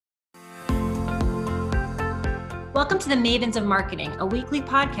Welcome to the Mavens of Marketing, a weekly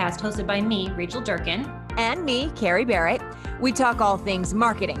podcast hosted by me, Rachel Durkin. And me, Carrie Barrett. We talk all things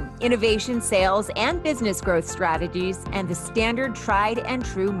marketing, innovation, sales, and business growth strategies, and the standard tried and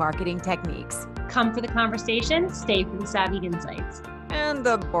true marketing techniques. Come for the conversation, stay for the savvy insights. And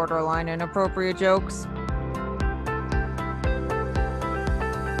the borderline inappropriate jokes.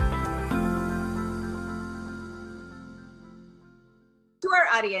 To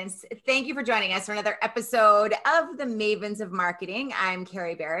our audience, thank you for joining us for another episode of the Mavens of Marketing. I'm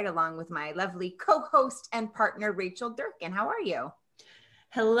Carrie Barrett, along with my lovely co-host and partner, Rachel Durkin. How are you?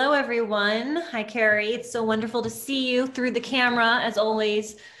 Hello, everyone. Hi, Carrie. It's so wonderful to see you through the camera, as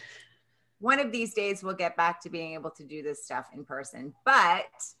always. One of these days, we'll get back to being able to do this stuff in person, but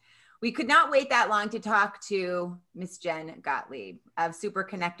we could not wait that long to talk to Miss Jen Gottleib of Super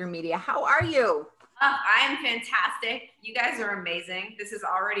Connector Media. How are you? I am fantastic. You guys are amazing. This has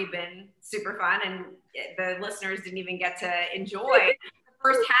already been super fun, and the listeners didn't even get to enjoy the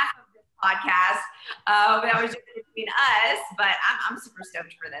first half of this podcast. That was just between us, but I'm super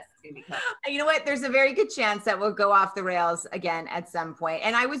stoked for this. It's gonna be cool. You know what? There's a very good chance that we'll go off the rails again at some point.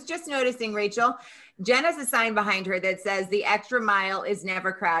 And I was just noticing, Rachel, Jen has a sign behind her that says the extra mile is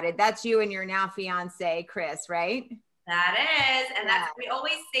never crowded. That's you and your now fiance, Chris, right? That is, and that's, we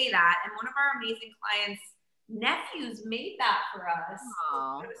always say that. And one of our amazing clients' nephews made that for us.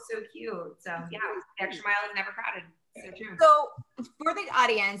 Aww. It was so cute. So yeah, the extra mile is never crowded. So true. So for the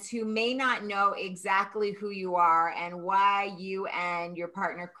audience who may not know exactly who you are and why you and your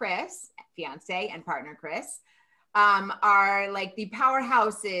partner, Chris, fiance and partner, Chris, are like the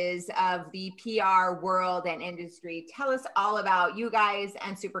powerhouses of the PR world and industry. Tell us all about you guys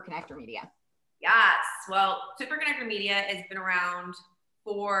and Super Connector Media. Yes. Well, Super Connector Media has been around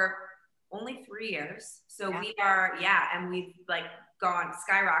for only 3 years. So we are, and we've like gone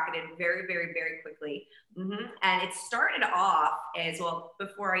skyrocketed very, very, very quickly. And it started off as well,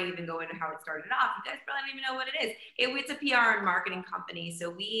 before I even go into how it started off, you guys probably don't even know what it is. It's a PR and marketing company. So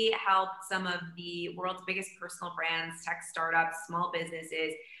we help some of the world's biggest personal brands, tech startups, small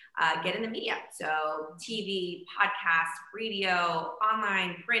businesses, get in the media. So TV, podcasts, radio,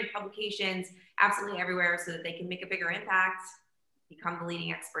 online, print, publications, absolutely everywhere, so that they can make a bigger impact, become the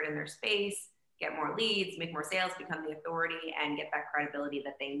leading expert in their space, get more leads, make more sales, become the authority, and get that credibility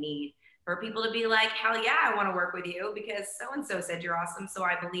that they need for people to be like, hell yeah, I want to work with you because so-and-so said you're awesome, so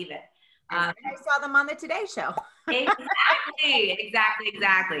I believe it. I saw them on the Today Show. Exactly.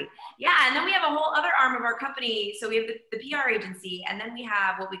 Yeah, and then we have a whole other arm of our company. So we have the PR agency, and then we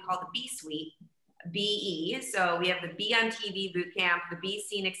have what we call the B Suite, BE. So we have the Be on TV Bootcamp, the Be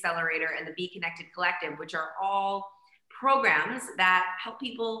Seen Accelerator, and the Be Connected Collective, which are all programs that help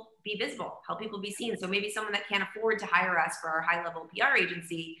people be visible, help people be seen. So maybe someone that can't afford to hire us for our high-level PR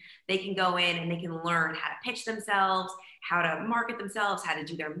agency, they can go in and they can learn how to pitch themselves, how to market themselves, how to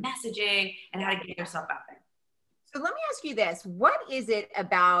do their messaging, and how to get yourself out there. So let me ask you this. What is it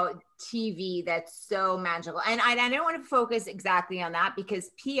about TV that's so magical? And I don't want to focus exactly on that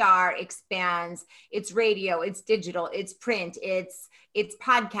because PR expands. It's radio, it's digital, it's print, it's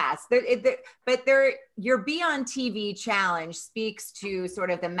podcasts. But your Be on TV challenge speaks to sort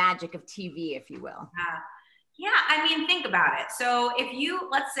of the magic of TV, if you will. Yeah, I mean, think about it. So if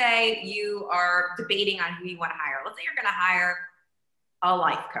let's say you are debating on who you want to hire. Let's say you're going to hire a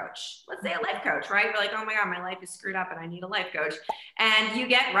life coach. Let's say a life coach, right? You're like, oh my God, my life is screwed up and I need a life coach. And you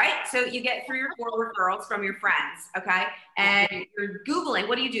get, so you get 3 or 4 referrals from your friends, okay? And you're Googling,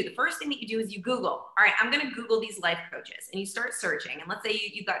 what do? The first thing that you do is you Google, all right, I'm gonna Google these life coaches. And you start searching. And let's say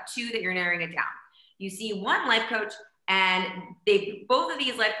you've got 2 that you're narrowing it down. You see one life coach and both of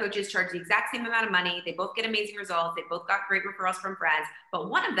these life coaches charge the exact same amount of money. They both get amazing results. They both got great referrals from friends. But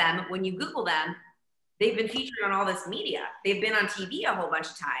one of them, when you Google them, they've been featured on all this media. They've been on TV a whole bunch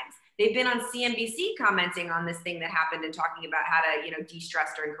of times. They've been on CNBC commenting on this thing that happened and talking about how to,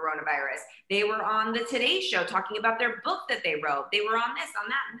 de-stress during coronavirus. They were on the Today Show talking about their book that they wrote. They were on this, on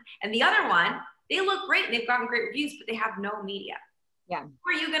that. And the other one, they look great and they've gotten great reviews, but they have no media. Yeah.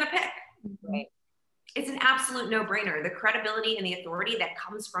 Who are you gonna pick? Right. It's an absolute no-brainer. The credibility and the authority that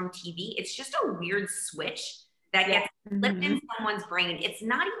comes from TV, it's just a weird switch that gets flipped in someone's brain. It's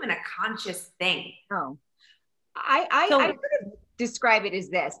not even a conscious thing. Oh, I sort of describe it as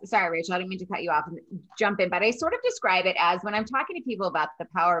this. Sorry, Rachel, I didn't mean to cut you off and jump in, but I sort of describe it as when I'm talking to people about the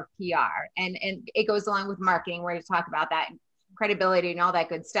power of PR, and it goes along with marketing, we're going to talk about that, credibility and all that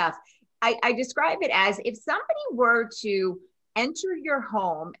good stuff. I describe it as if somebody were to enter your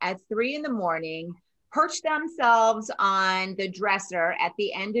home at 3 a.m, perch themselves on the dresser at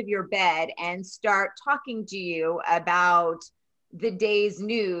the end of your bed and start talking to you about the day's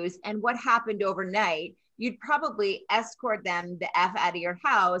news and what happened overnight, you'd probably escort them the F out of your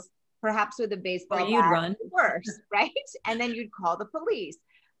house, perhaps with a baseball Or you'd bat, run. worse, right? And then you'd call the police.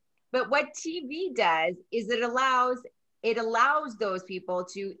 But what TV does is it allows those people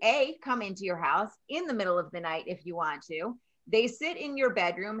to come into your house in the middle of the night if you want to. They sit in your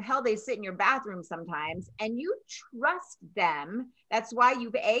bedroom. Hell, they sit in your bathroom sometimes, and you trust them. That's why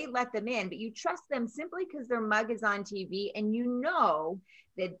you've let them in, but you trust them simply because their mug is on TV, and you know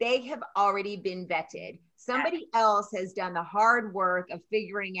that they have already been vetted. Somebody else has done the hard work of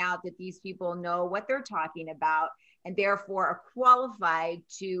figuring out that these people know what they're talking about, and therefore are qualified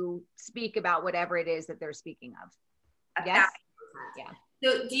to speak about whatever it is that they're speaking of. Yes? Yeah.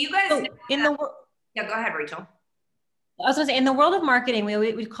 So do you guys So yeah, go ahead, Rachel. I was going to say, in the world of marketing,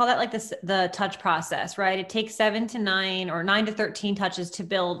 we call that like the touch process, right? It takes 7 to 9 or 9 to 13 touches to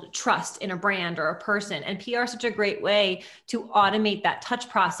build trust in a brand or a person. And PR is such a great way to automate that touch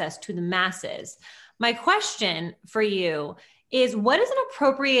process to the masses. My question for you is, what is an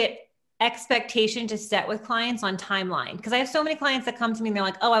appropriate expectation to set with clients on timeline? Because I have so many clients that come to me and they're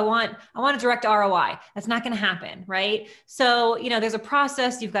like, oh, I want a direct ROI. That's not going to happen, right? So, there's a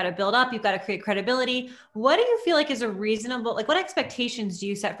process you've got to build up, you've got to create credibility. What do you feel like is a reasonable, like what expectations do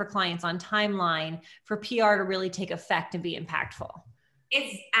you set for clients on timeline for PR to really take effect and be impactful?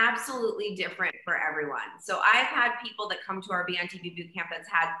 It's absolutely different for everyone. So I've had people that come to our Be on TV bootcamp that's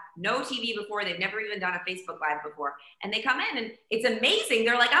had no TV before. They've never even done a Facebook Live before. And they come in and it's amazing.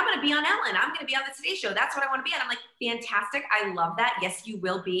 They're like, I'm going to be on Ellen. I'm going to be on the Today Show. That's what I want to be on. I'm like, fantastic. I love that. Yes, you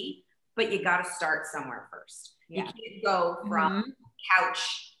will be, but you got to start somewhere first. Yeah. You can't go from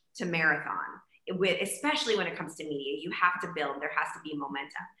couch to marathon, especially when it comes to media. You have to build. There has to be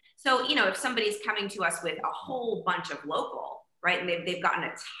momentum. So, if somebody's coming to us with a whole bunch of local, right? And they've gotten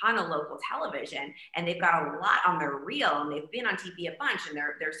a ton of local television and they've got a lot on their reel and they've been on TV a bunch and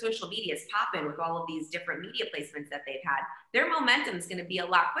their social media is popping with all of these different media placements that they've had. Their momentum is going to be a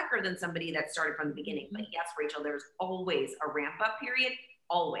lot quicker than somebody that started from the beginning. But yes, Rachel, there's always a ramp up period,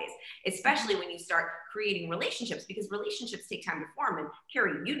 always, especially when you start creating relationships, because relationships take time to form. And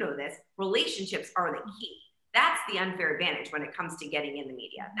Carrie, you know this, relationships are the key. That's the unfair advantage when it comes to getting in the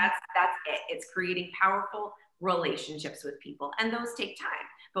media. That's it. It's creating powerful relationships with people, and those take time.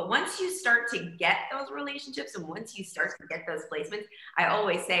 But once you start to get those relationships and once you start to get those placements, I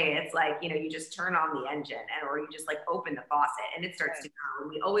always say it's like, you just turn on the engine or you just like open the faucet and it starts to go.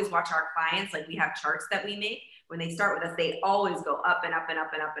 We always watch our clients, like we have charts that we make. When they start with us, they always go up and up and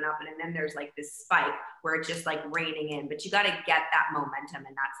up and up and up. And then there's like this spike where it's just like raining in, but you got to get that momentum,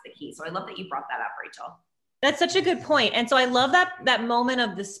 and that's the key. So I love that you brought that up, Rachel. That's such a good point. And so I love that moment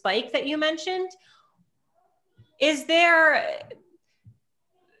of the spike that you mentioned.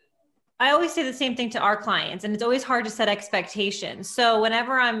 I always say the same thing to our clients, and it's always hard to set expectations. So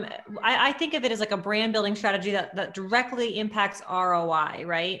whenever I think of it as like a brand building strategy that directly impacts ROI,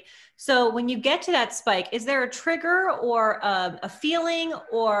 right? So when you get to that spike, is there a trigger or a feeling,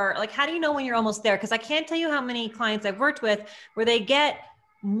 or like, how do you know when you're almost there? Because I can't tell you how many clients I've worked with where they get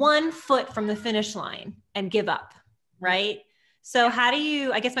 1 foot from the finish line and give up, right? So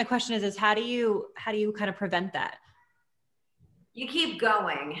I guess my question is how do you kind of prevent that? You keep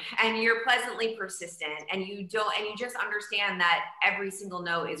going and you're pleasantly persistent, and you just understand that every single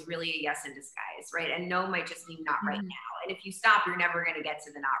no is really a yes in disguise, right? And no might just mean not right now. And if you stop, you're never going to get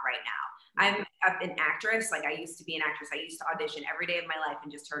to the not right now. I'm an actress. Like I used to be an actress. I used to audition every day of my life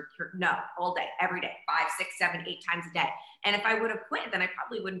and just heard no all day, every day, 5, 6, 7, 8 times a day. And if I would have quit, then I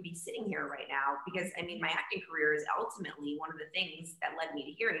probably wouldn't be sitting here right now, because my acting career is ultimately one of the things that led me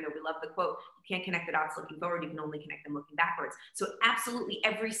to here. We love the quote, you can't connect the dots looking forward, you can only connect them looking backwards. So absolutely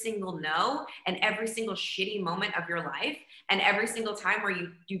every single no and every single shitty moment of your life, and every single time where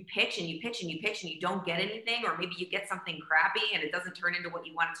you pitch and you pitch and you pitch and you don't get anything, or maybe you get something crappy and it doesn't turn into what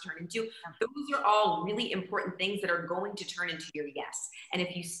you want it to turn into, those are all really important things that are going to turn into your yes. And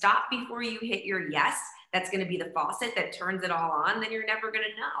if you stop before you hit your yes, that's going to be the faucet that turns it all on, then you're never going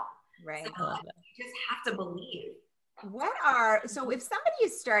to know. Right. So you just have to believe. So if somebody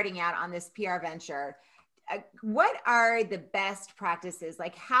is starting out on this PR venture, what are the best practices?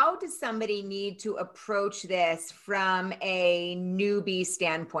 Like, how does somebody need to approach this from a newbie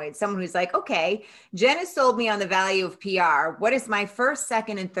standpoint? Someone who's like, okay, Jen has sold me on the value of PR. What is my first,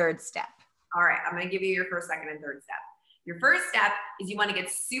 second, and third step? All right, I'm going to give you your first, second, and third step. Your first step is you want to get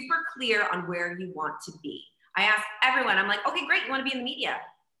super clear on where you want to be. I ask everyone, I'm like, okay, great, you want to be in the media.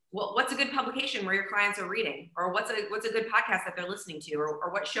 Well, what's a good publication where your clients are reading? Or what's a good podcast that they're listening to?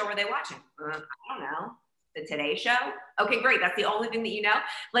 Or what show are they watching? I don't know. The Today Show? Okay, great. That's the only thing that you know.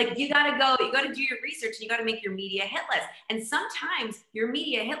 Like you got to do your research and you got to make your media hit list. And sometimes your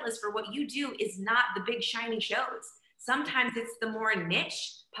media hit list for what you do is not the big shiny shows. Sometimes it's the more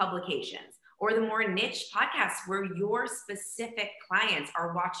niche publications or the more niche podcasts where your specific clients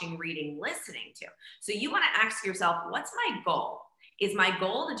are watching, reading, listening to. So you want to ask yourself, what's my goal? Is my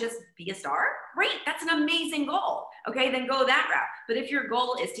goal to just be a star? Great, that's an amazing goal. Okay, then go that route. But if your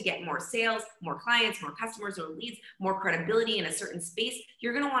goal is to get more sales, more clients, more customers or leads, more credibility in a certain space,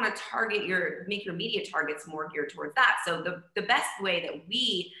 you're gonna wanna make your media targets more geared towards that. So the best way that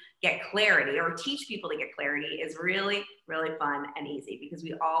we get clarity or teach people to get clarity is really, really fun and easy because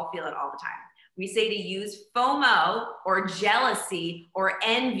we all feel it all the time. We say to use FOMO or jealousy or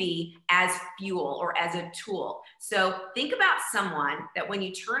envy as fuel or as a tool. So think about someone that when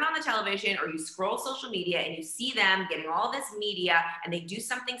you turn on the television or you scroll social media and you see them getting all this media and they do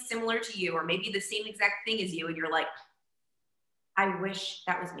something similar to you or maybe the same exact thing as you and you're like, I wish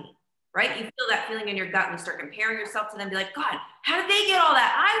that was me, right? You feel that feeling in your gut and you start comparing yourself to them, be like, God, how did they get all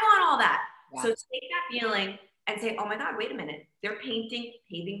that? I want all that. Yeah. So take that feeling and say, oh my God, wait a minute. They're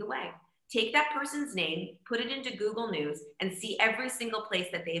paving the way. Take that person's name, put it into Google News, and see every single place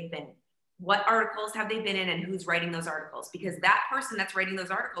that they've been. What articles have they been in and who's writing those articles? Because that person that's writing those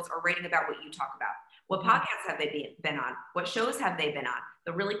articles are writing about what you talk about. What podcasts have they been on? What shows have they been on?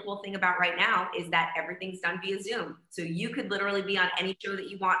 The really cool thing about right now is that everything's done via Zoom. So you could literally be on any show that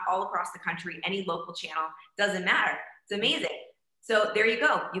you want all across the country, any local channel, doesn't matter. It's amazing. So there you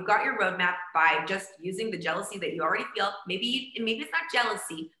go. You've got your roadmap by just using the jealousy that you already feel. Maybe it's not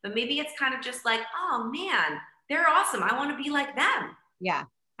jealousy, but maybe it's kind of just like, oh man, they're awesome. I want to be like them. Yeah,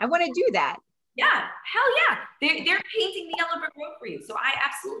 I want to do that. Yeah, hell yeah. They're painting the yellow brick road for you. So I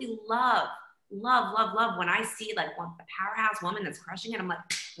absolutely love when I see like a powerhouse woman that's crushing it. I'm like,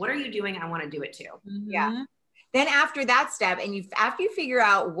 what are you doing? I want to do it too. Mm-hmm. Yeah. Then after that step, and after you figure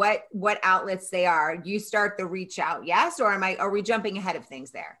out what outlets they are, you start the reach out. Yes, or are we jumping ahead of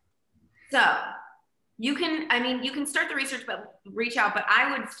things there? So you can start the research, but reach out. But I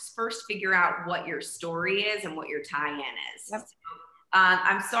would first figure out what your story is and what your tie-in is. Yep. So,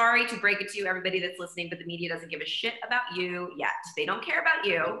 I'm sorry to break it to you, everybody that's listening, but the media doesn't give a shit about you yet. They don't care about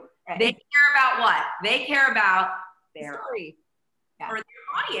you. Right. They care about what? They care about their story. Yeah. Or their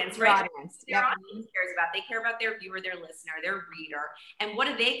audience, right? Their audience cares about. They care about their viewer, their listener, their reader. And what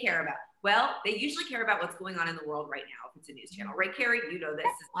do they care about? Well, they usually care about what's going on in the world right now. If it's a news channel, right, Carrie? You know this.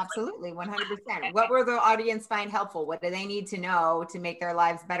 Absolutely, 100%. What will the audience find helpful? What do they need to know to make their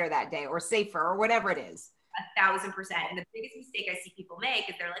lives better that day, or safer, or whatever it is? 1,000%. And the biggest mistake I see people make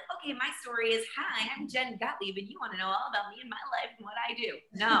is they're like, okay, my story is, hi, I'm Jen Gottleib, and you want to know all about me and my life and what I do.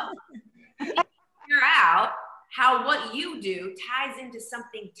 No. Figure out how what you do ties into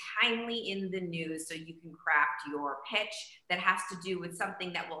something timely in the news so you can craft your pitch that has to do with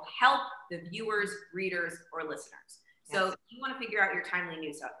something that will help the viewers, readers, or listeners. Yes. So you want to figure out your timely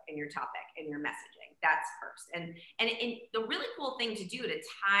news and your topic and your messaging. That's first. And the really cool thing to do to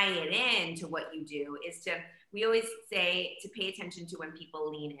tie it in to what you do is we always say to pay attention to when people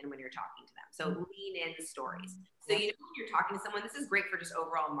lean in when you're talking to them. So lean in the stories. So when you're talking to someone, this is great for just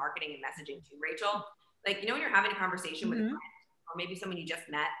overall marketing and messaging too, Rachel. Like, when you're having a conversation with a friend or maybe someone you just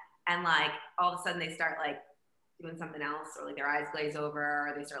met and like all of a sudden they start like doing something else or like their eyes glaze over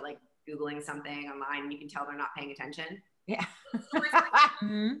or they start like Googling something online and you can tell they're not paying attention. Yeah.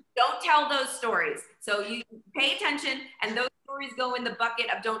 Don't tell those stories. So you pay attention and those stories go in the bucket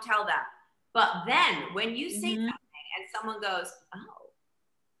of don't tell them. But then when you say something and someone goes, oh,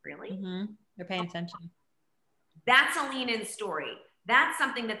 really? They're paying attention. That's a lean in story. That's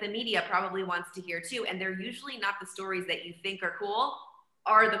something that the media probably wants to hear too. And they're usually not the stories that you think are cool,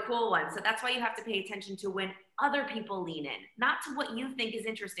 are the cool ones. So that's why you have to pay attention to when other people lean in, not to what you think is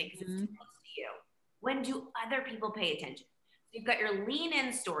interesting because it's too close to you. When do other people pay attention? So you've got your lean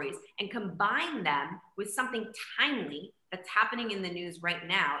in stories and combine them with something timely that's happening in the news right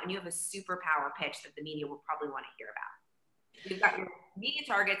now. And you have a superpower pitch that the media will probably want to hear about. You've got your media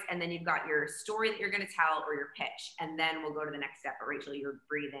targets and then you've got your story that you're going to tell or your pitch. And then we'll go to the next step. But Rachel, you're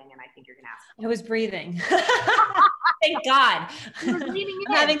breathing and I think you're going to ask. I was breathing. Thank God.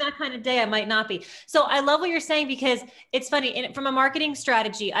 I'm having that kind of day. I might not be. So I love what you're saying because it's funny. From a marketing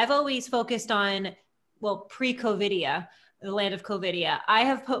strategy, I've always focused on, pre-COVIDia, the land of COVIDia, I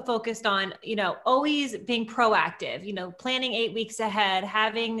have focused on, always being proactive, planning 8 weeks ahead,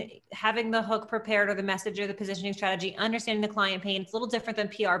 having the hook prepared or the message or the positioning strategy, understanding the client pain. It's a little different than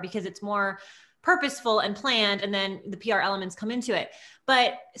PR because it's more purposeful and planned, and then the PR elements come into it.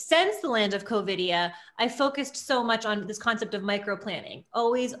 But since the land of COVIDia, I focused so much on this concept of micro planning,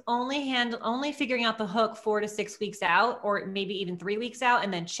 always only figuring out the hook 4 to 6 weeks out, or maybe even 3 weeks out,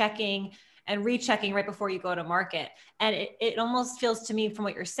 and then checking and rechecking right before you go to market. And it almost feels to me from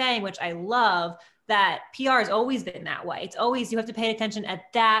what you're saying, which I love, that PR has always been that way. It's always, you have to pay attention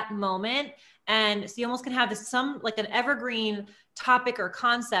at that moment. And so you almost can have this, like an evergreen topic or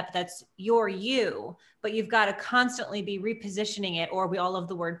concept that's you, but you've got to constantly be repositioning it, or we all love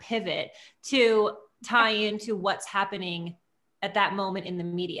the word pivot, to tie into what's happening at that moment in the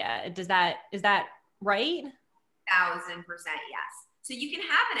media. Is that right? 1,000% yes. So you can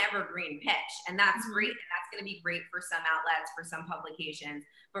have an evergreen pitch, and that's great. And that's going to be great for some outlets, for some publications.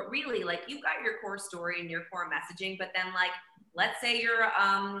 But really, like, you've got your core story and your core messaging. But then, like, let's say you're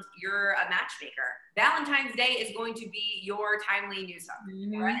a matchmaker. Valentine's Day is going to be your timely news hub,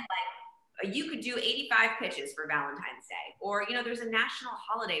 right? Like, you could do 85 pitches for Valentine's Day, or, you know, there's a national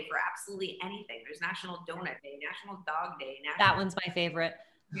holiday for absolutely anything. There's National Donut Day, National Dog Day. That one's my favorite.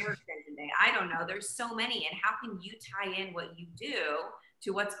 Extension Day. I don't know. There's so many. And how can you tie in what you do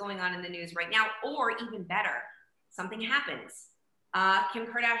to what's going on in the news right now? Or even better, something happens. Kim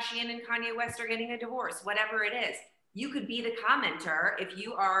Kardashian and Kanye West are getting a divorce, whatever it is. You could be the commenter if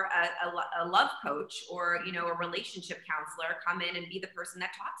you are a love coach, or, you know, a relationship counselor. Come in and be the person that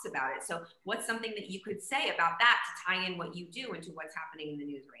talks about it. So what's something that you could say about that to tie in what you do into what's happening in the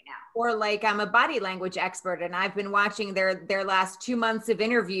news right now? Or like, I'm a body language expert, and I've been watching their last 2 months of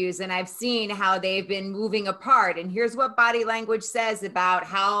interviews, and I've seen how they've been moving apart. And here's what body language says about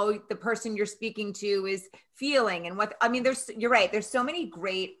how the person you're speaking to is feeling. And what, I mean, you're right. There's so many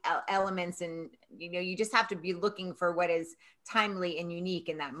great elements, and, you know, you just have to be looking for what is timely and unique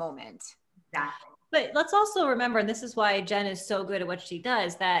in that moment. Exactly. But let's also remember, and this is why Jen is so good at what she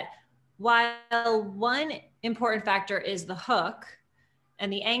does, that while one important factor is the hook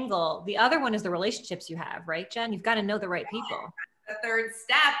and the angle, the other one is the relationships you have, right, Jen? You've got to know the right people. The third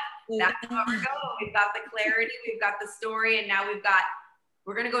step. That's how we're going. We've got the clarity, we've got the story, and now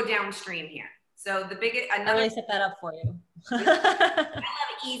we're going to go downstream here. So I really set that up for you. I love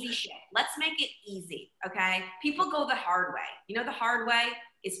easy shit. Let's make it easy, okay? People go the hard way. You know, the hard way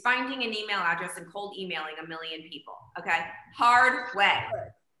is finding an email address and cold emailing a million people, okay? Hard way.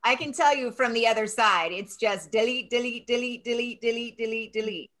 I can tell you from the other side, it's just delete, delete, delete, delete, delete, delete,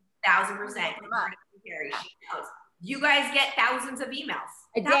 delete. 1,000%. She knows. You guys get thousands of emails.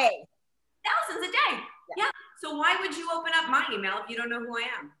 A day. Thousands a day. Yeah. So why would you open up my email if you don't know who I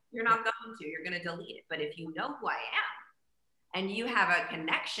am? You're not going to. You're going to delete it. But if you know who I am, and you have a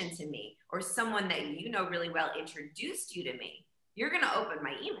connection to me, or someone that you know really well introduced you to me, you're going to open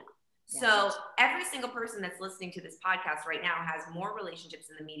my email. Yeah. So every single person that's listening to this podcast right now has more relationships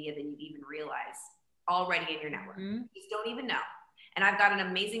in the media than you even realize already in your network. You just don't even know. And I've got an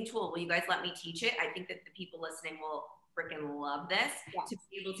amazing tool. Will you guys let me teach it? I think that the people listening will freaking love this, to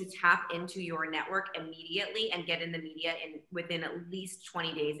be able to tap into your network immediately and get in the media within at least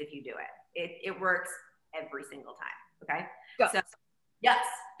 20 days if you do it. It works every single time. Okay. Go. So yes,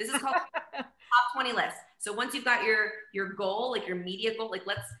 this is called top 20 list. So once you've got your goal, like your media goal, like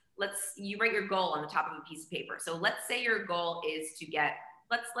you write your goal on the top of a piece of paper. So let's say your goal is to get,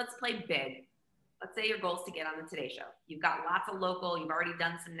 let's play big. Let's say your goal is to get on the Today Show. You've got lots of local, you've already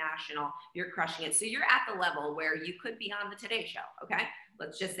done some national, you're crushing it. So you're at the level where you could be on the Today Show, okay?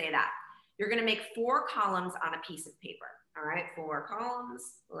 Let's just say that. You're gonna make 4 columns on a piece of paper, all right? 4 columns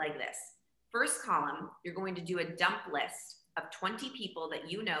like this. First column, you're going to do a dump list of 20 people that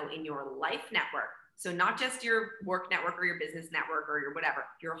you know in your life network. So not just your work network or your business network or your whatever,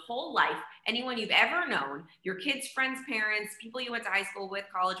 your whole life, anyone you've ever known, your kids, friends, parents, people you went to high school with,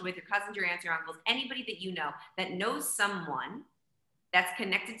 college with, your cousins, your aunts, your uncles, anybody that you know that knows someone that's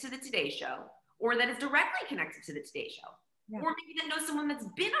connected to the Today Show, or that is directly connected to the Today Show, or maybe that knows someone that's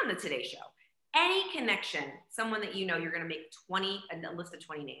been on the Today Show. Any connection, someone that you know, you're going to make a list of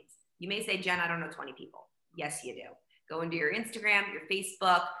 20 names. You may say, Jen, I don't know 20 people. Yes, you do. Go into your Instagram, your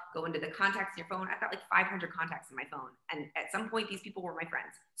Facebook, go into the contacts in your phone. I've got like 500 contacts in my phone. And at some point, these people were my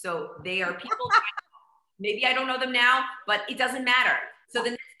friends. So they are people, maybe I don't know them now, but it doesn't matter. So the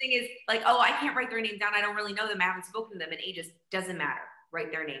next thing is like, oh, I can't write their name down. I don't really know them. I haven't spoken to them in ages. Doesn't matter.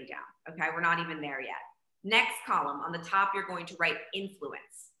 Write their name down. Okay, we're not even there yet. Next column, on the top, you're going to write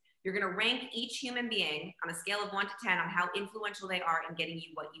influence. You're going to rank each human being on a scale of 1 to 10 on how influential they are in getting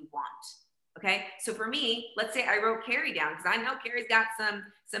you what you want. Okay, so for me, let's say I wrote Carrie down, because I know Carrie's got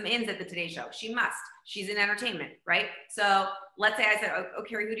some ins at the Today Show. She must. She's in entertainment, right? So let's say I said, oh,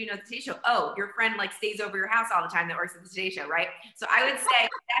 Carrie, who do you know at the Today Show? Oh, your friend like stays over your house all the time that works at the Today Show, right? So I would say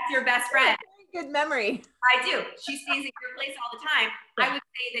that's your best friend. Good memory. I do. She stays at your place all the time. I would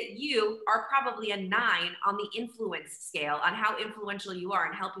say that you are probably a 9 on the influence scale on how influential you are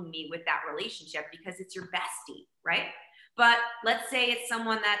in helping me with that relationship because it's your bestie, right? But let's say it's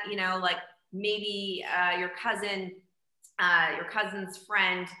someone that, you know, like maybe your cousin's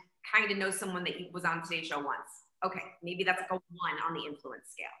friend kind of knows someone that was on Today's Show once. Okay, maybe that's like a 1 on the influence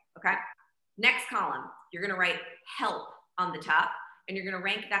scale, okay? Next column, you're gonna write help on the top, and you're gonna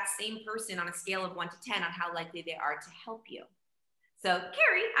rank that same person on a scale of 1 to 10 on how likely they are to help you. So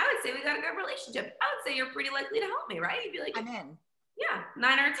Carrie, I would say we got a good relationship. I would say you're pretty likely to help me, right? You'd be like, I'm in. Yeah,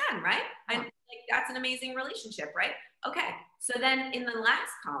 9 out of 10, right? Yeah. And like, that's an amazing relationship, right? Okay, so then in the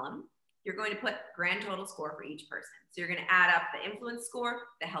last column, you're going to put grand total score for each person. So you're gonna add up the influence score,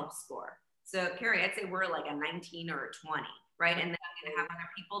 the help score. So Carrie, I'd say we're like a 19 or a 20, right? And then I'm gonna have other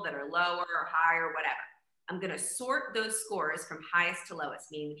people that are lower or higher or whatever. I'm gonna sort those scores from highest to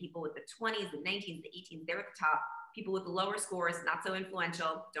lowest, meaning the people with the 20s, the 19s, the 18s, they're at the top. People with the lower scores, not so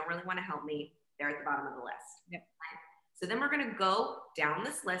influential, don't really wanna help me, they're at the bottom of the list. Yep. So then we're gonna go down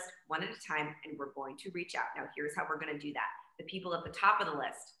this list one at a time and we're going to reach out. Now here's how we're gonna do that. The people at the top of the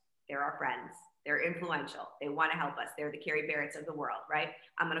list, they're our friends. They're influential. They want to help us. They're the Carrie Barretts of the world, right?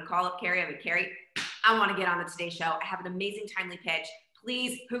 I'm going to call up Carrie. I'm like, Carrie, I want to get on the Today Show. I have an amazing timely pitch.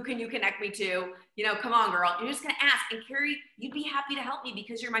 Please, who can you connect me to? You know, come on, girl. You're just going to ask. And Carrie, you'd be happy to help me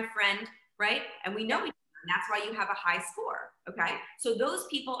because you're my friend, right? And we know each other. And that's why you have a high score, okay? So those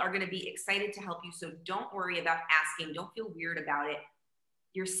people are going to be excited to help you. So don't worry about asking. Don't feel weird about it.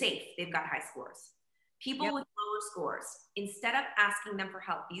 You're safe. They've got high scores. People with lower scores, instead of asking them for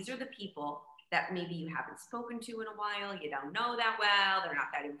help, these are the people that maybe you haven't spoken to in a while, you don't know that well, they're not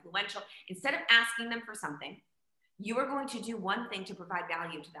that influential. Instead of asking them for something, you are going to do one thing to provide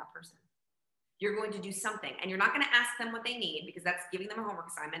value to that person. You're going to do something, and you're not going to ask them what they need because that's giving them a homework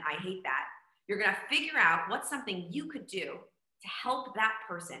assignment. I hate that. You're going to figure out what's something you could do to help that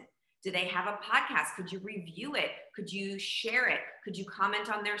person. Do they have a podcast? Could you review it? Could you share it? Could you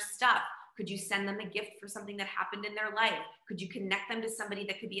comment on their stuff? Could you send them a gift for something that happened in their life? Could you connect them to somebody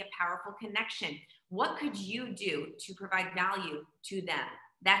that could be a powerful connection? What could you do to provide value to them?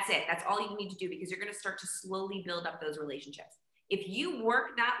 That's it. That's all you need to do because you're going to start to slowly build up those relationships. If you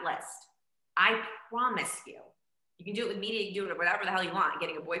work that list, I promise you, you can do it with media, you can do it with whatever the hell you want,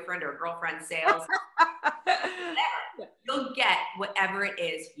 getting a boyfriend or a girlfriend, sales, whatever. You'll get whatever it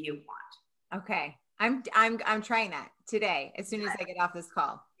is you want. Okay. I'm trying that today as soon as I get off this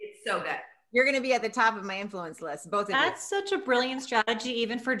call. It's so good. You're going to be at the top of my influence list, both of you. That's such a brilliant strategy,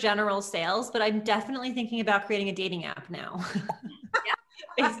 even for general sales, but I'm definitely thinking about creating a dating app now. Yeah.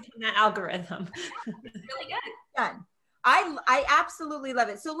 Based on that algorithm. It's really good. Done. I absolutely love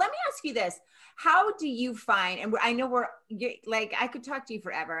it. So let me ask you this. How do you find, and I know I could talk to you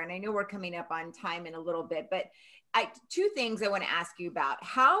forever, and I know we're coming up on time in a little bit, but two things I want to ask you about.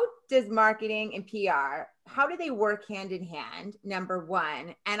 How does marketing and PR, how do they work hand in hand, number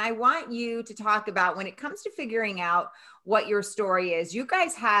one? And I want you to talk about when it comes to figuring out what your story is. You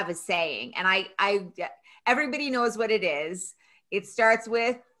guys have a saying, and everybody knows what it is. It starts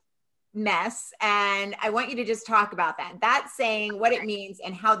with mess. And I want you to just talk about that. That saying, what it means,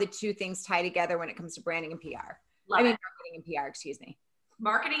 and how the two things tie together when it comes to branding and PR. Marketing and PR, excuse me.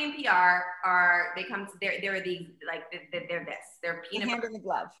 Marketing and PR they're peanut hand in the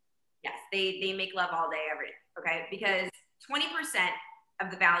glove. Yes, they make love all day, every day. Okay, because 20%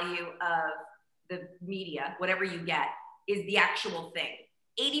 of the value of the media, whatever you get, is the actual thing.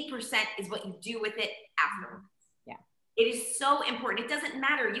 80% is what you do with it afterwards. Yeah, it is so important. It doesn't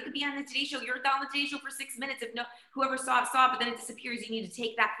matter. You could be on the Today Show. You're on the Today Show for 6 minutes. If whoever saw it, but then it disappears. You need to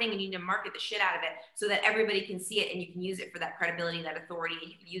take that thing and you need to market the shit out of it so that everybody can see it and you can use it for that credibility, that authority.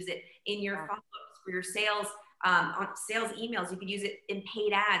 And you can use it in your follow-ups for your sales, on sales emails. You could use it in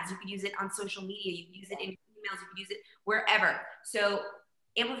paid ads. You could use it on social media. You could use it in emails. You could use it wherever. So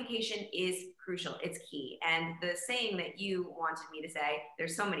amplification is crucial. It's key. And the saying that you wanted me to say,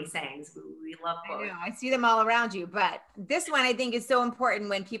 there's so many sayings we love quoting. I know, I see them all around you, but this one I think is so important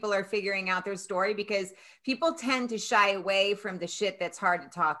when people are figuring out their story, because people tend to shy away from the shit that's hard to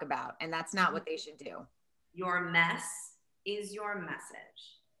talk about. And that's not what they should do. Your mess is your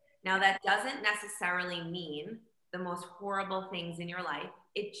message. Now, that doesn't necessarily mean the most horrible things in your life.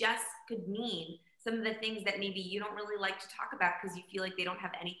 It just could mean some of the things that maybe you don't really like to talk about because you feel like they don't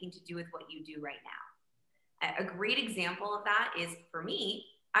have anything to do with what you do right now. A great example of that is, for me,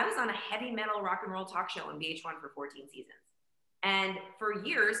 I was on a heavy metal rock and roll talk show on VH1 for 14 seasons. And for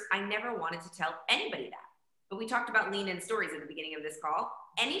years, I never wanted to tell anybody that. But we talked about lean in stories at the beginning of this call.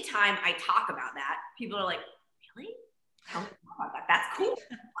 Anytime I talk about that, people are like, really? Tell me more about that. that's cool.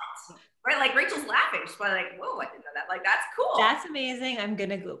 What? Right? Like Rachel's laughing. She's probably like, whoa, I didn't know that. Like, that's cool. That's amazing. I'm going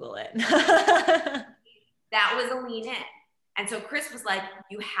to Google it. That was a lean in. And so Chris was like,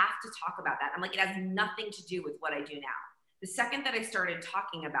 you have to talk about that. I'm like, it has nothing to do with what I do now. The second that I started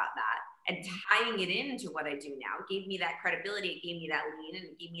talking about that and tying it into what I do now, it gave me that credibility. It gave me that lean, and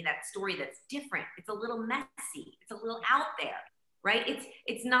it gave me that story that's different. It's a little messy. It's a little out there, right?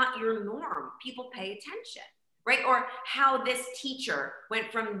 It's not your norm. People pay attention, right? Or how this teacher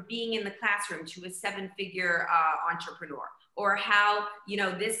went from being in the classroom to a 7-figure entrepreneur, or how, you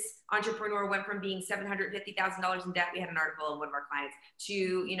know, this entrepreneur went from being $750,000 in debt. We had an article on one of our clients to,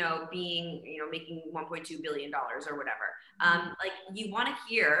 you know, being, you know, making $1.2 billion or whatever. Like, you want to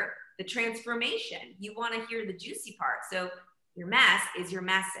hear the transformation. You want to hear the juicy part. So your mess is your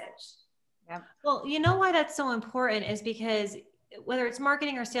message. Yep. Well, you know why that's so important is because whether it's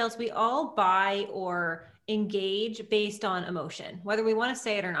marketing or sales, we all buy or engage based on emotion, whether we want to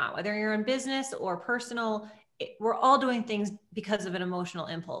say it or not, whether you're in business or personal, we're all doing things because of an emotional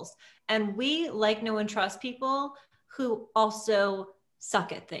impulse. And we like, know, and trust people who also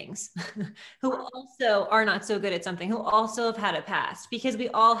suck at things, who also are not so good at something, who also have had a past, because we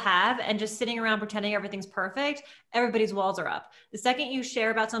all have. And just sitting around pretending everything's perfect, everybody's walls are up. The second you share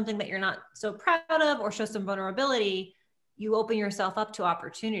about something that you're not so proud of or show some vulnerability, you open yourself up to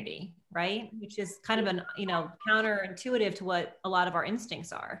opportunity, right? Which is kind of an, you know, counterintuitive to what a lot of our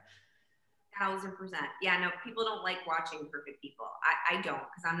instincts are. 1,000%. Yeah, no, people don't like watching perfect people. I don't,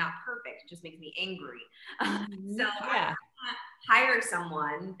 because I'm not perfect. It just makes me angry. So Yeah. I hire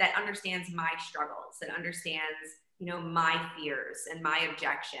someone that understands my struggles, that understands, you know, my fears and my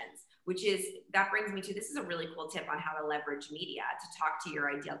objections, which is, that brings me to, this is a really cool tip on how to leverage media to talk to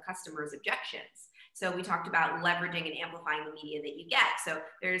your ideal customers' objections. So we talked about leveraging and amplifying the media that you get. So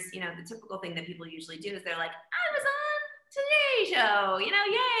there's, you know, the typical thing that people usually do is they're like, I was on Today Show, you know,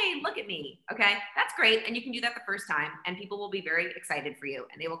 yay, look at me. Okay, that's great. And you can do that the first time, and people will be very excited for you,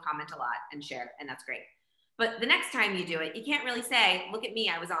 and they will comment a lot and share, and that's great. But the next time you do it, you can't really say, look at me,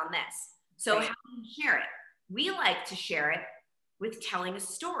 I was on this. So how do you share it? We like to share it with telling a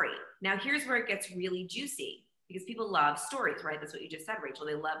story. Now, here's where it gets really juicy, because people love stories, right? That's what you just said, Rachel.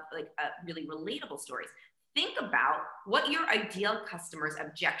 They love like really relatable stories. Think about what your ideal customer's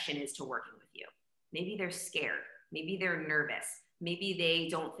objection is to working with you. Maybe they're scared. Maybe they're nervous. Maybe they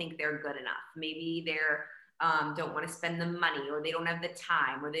don't think they're good enough. Maybe they're don't want to spend the money, or they don't have the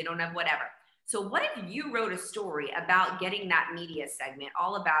time, or they don't have whatever. So what if you wrote a story about getting that media segment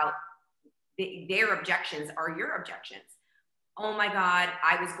all about their objections are your objections? Oh my God,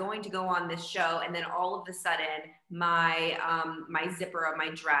 I was going to go on this show, and then all of a sudden my my zipper of my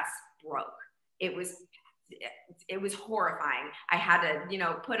dress broke. It was horrifying. I had to, you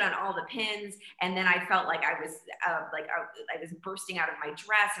know, put on all the pins, and then I felt like I was bursting out of my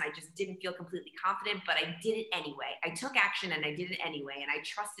dress, and I just didn't feel completely confident, but I did it anyway. I took action and I did it anyway. And I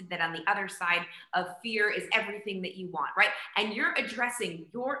trusted that on the other side of fear is everything that you want, right? And you're addressing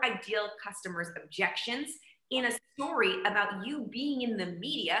your ideal customer's objections in a story about you being in the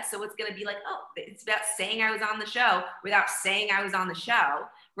media. So it's going to be like, oh, it's about saying I was on the show without saying I was on the show,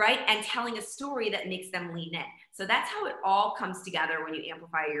 right? And telling a story that makes them lean in. So that's how it all comes together when you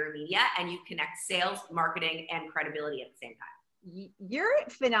amplify your media and you connect sales, marketing, and credibility at the same time. You're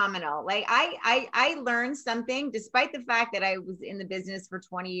phenomenal. Like I learned something, despite the fact that I was in the business for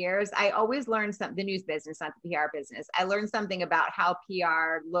 20 years. I always learned something, the news business, not the PR business. I learned something about how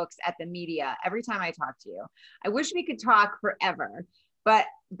PR looks at the media every time I talk to you. I wish we could talk forever, but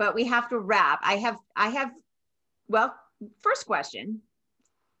we have to wrap. I have, well, first question,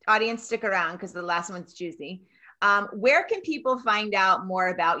 audience, stick around because the last one's juicy. Where can people find out more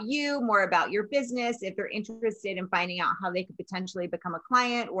about you, more about your business, if they're interested in finding out how they could potentially become a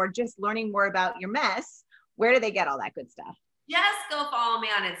client or just learning more about your mess? Where do they get all that good stuff? Just go follow me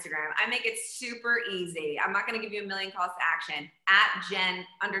on Instagram. I make it super easy. I'm not going to give you a million calls to action. At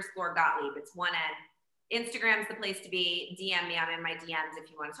Jen_Gottleib. It's one N. Instagram's the place to be. DM me. I'm in my DMs if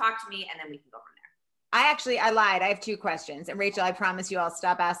you want to talk to me, and then we can go from there. I lied. I have 2 questions. And Rachel, I promise you I'll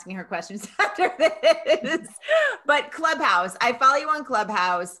stop asking her questions after this. But Clubhouse, I follow you on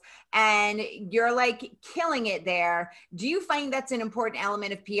Clubhouse and you're like killing it there. Do you find that's an important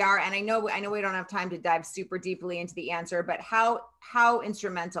element of PR? And I know we don't have time to dive super deeply into the answer, but how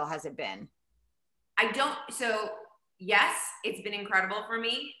instrumental has it been? So yes, it's been incredible for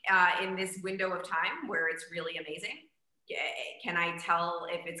me in this window of time where it's really amazing. Can I tell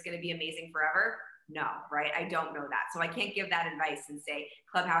if it's going to be amazing forever? No, right? I don't know that. So I can't give that advice and say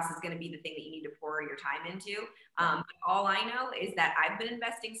Clubhouse is going to be the thing that you need to pour your time into. But all I know is that I've been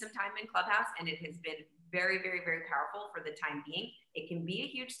investing some time in Clubhouse and it has been very, very, very powerful for the time being. It can be a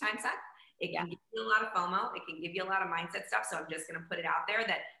huge time suck. It can give you a lot of FOMO. It can give you a lot of mindset stuff. So I'm just going to put it out there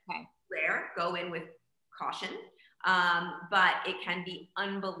that rare, go in with caution. But it can be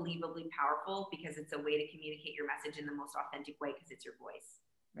unbelievably powerful because it's a way to communicate your message in the most authentic way because it's your voice.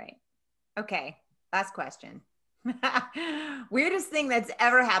 Right. Okay. Last question. Weirdest thing that's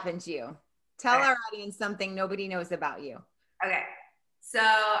ever happened to you. Tell our audience something nobody knows about you. Okay. So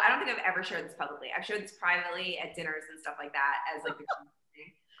I don't think I've ever shared this publicly. I've shared this privately at dinners and stuff like that as like the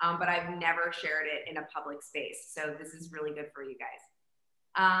thing. But I've never shared it in a public space. So this is really good for you guys.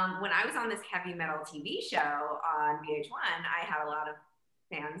 When I was on this heavy metal TV show on VH1, I had a lot of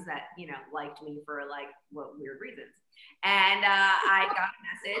fans that, you know, liked me for like what weird reasons. And I got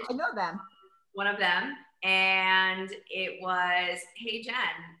a message. I know them. One of them. And it was, hey, Jen,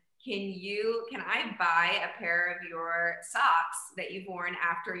 can I buy a pair of your socks that you've worn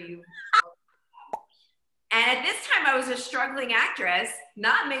after you? And at this time I was a struggling actress,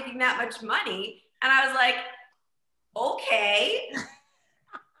 not making that much money. And I was like, okay.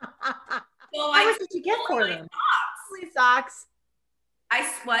 So how much did you get for them? Socks.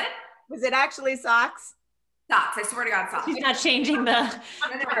 What? Was it actually socks? Socks. I swear to God, socks. She's not changing the. No. I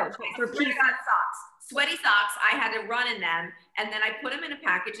swear to God, socks. Sweaty socks. I had to run in them, and then I put them in a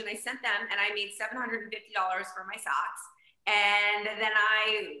package, and I sent them, and I made $750 for my socks. And then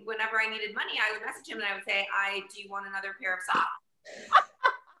whenever I needed money, I would message him, and I would say, do you want another pair of socks?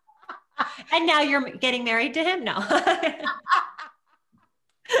 And now you're getting married to him? No.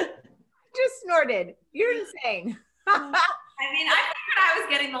 Just snorted. You're insane. I mean, I figured I was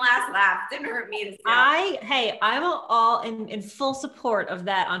getting the last laugh. Didn't hurt me to say. I'm all in full support of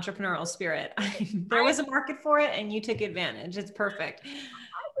that entrepreneurial spirit. There was a market for it and you took advantage. It's perfect. I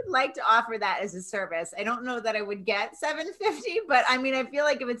would like to offer that as a service. I don't know that I would get $750, but I mean, I feel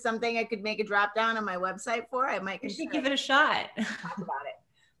like if it's something I could make a drop down on my website for, I might consider. You should give it a shot. Talk about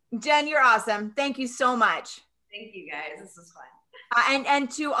it. Jen, you're awesome. Thank you so much. Thank you guys. This was fun. And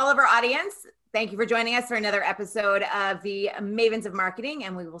to all of our audience, thank you for joining us for another episode of the Mavens of Marketing.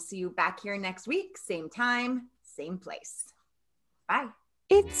 And we will see you back here next week. Same time, same place. Bye.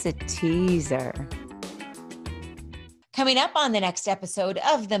 It's a teaser. Coming up on the next episode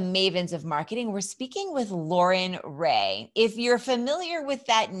of the Mavens of Marketing, we're speaking with Lauren Ray. If you're familiar with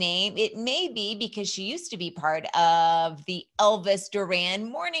that name, it may be because she used to be part of the Elvis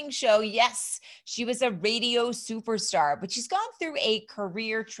Duran morning show. Yes, she was a radio superstar, but she's gone through a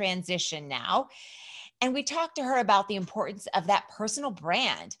career transition now. And we talked to her about the importance of that personal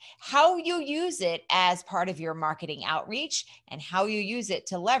brand, how you use it as part of your marketing outreach, and how you use it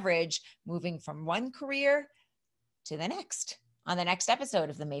to leverage moving from one career to the next on the next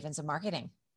episode of the Mavens of Marketing.